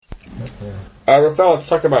Raphael, let's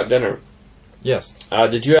talk about dinner. Yes.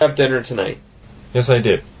 Did you have dinner tonight? Yes, I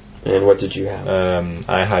did. And what did you have?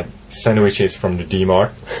 I had sandwiches from the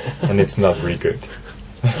D-Mart, and it's not really good.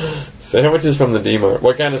 Sandwiches from the D-Mart.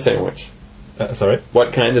 What kind of sandwich? Sorry?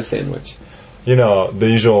 What kind of sandwich? You know, the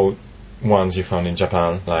usual ones you found in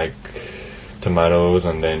Japan, like tomatoes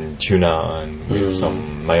and then tuna and with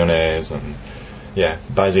some mayonnaise and,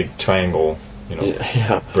 basic triangle,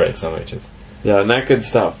 bread sandwiches. Yeah, not good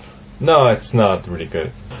stuff. No, it's not really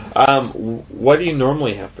good. What do you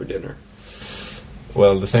normally have for dinner?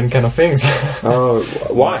 Well, the same kind of things. Oh,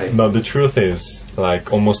 why? No, the truth is,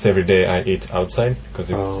 like, almost every day I eat outside, because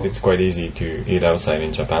it's quite easy to eat outside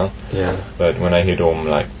in Japan. Yeah. But when I hit home,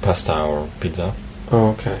 like, pasta or pizza.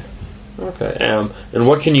 Oh, okay. Okay. And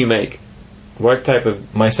what can you make? What type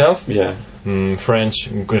of... Myself? Yeah. French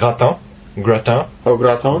gratin. Gratin. Oh,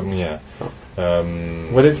 gratin? Yeah.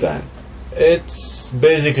 What is that? It's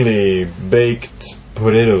basically baked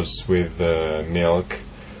potatoes with milk,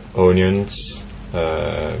 onions,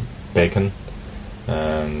 bacon,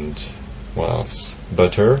 and what else?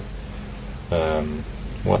 Butter.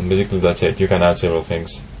 Basically that's it. You can add several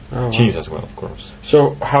things. Cheese as well, of course.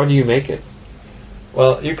 So how do you make it?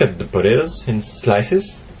 Well, you cut the potatoes in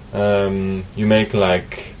slices. You make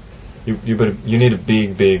like you need a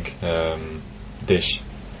big dish.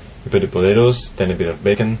 You put the potatoes, then a bit of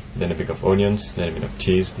bacon, then a bit of onions, then a bit of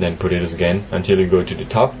cheese, then potatoes again, until you go to the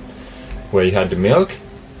top, where you had the milk,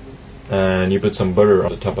 and you put some butter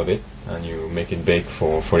on the top of it, and you make it bake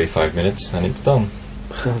for 45 minutes, and it's done.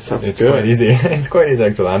 Sounds it's good. Quite easy. It's quite easy,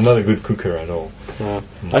 actually. I'm not a good cooker at all.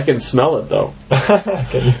 I can smell it, though.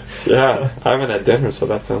 Can you? Yeah, I haven't had dinner, so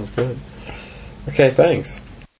that sounds good. Okay, thanks.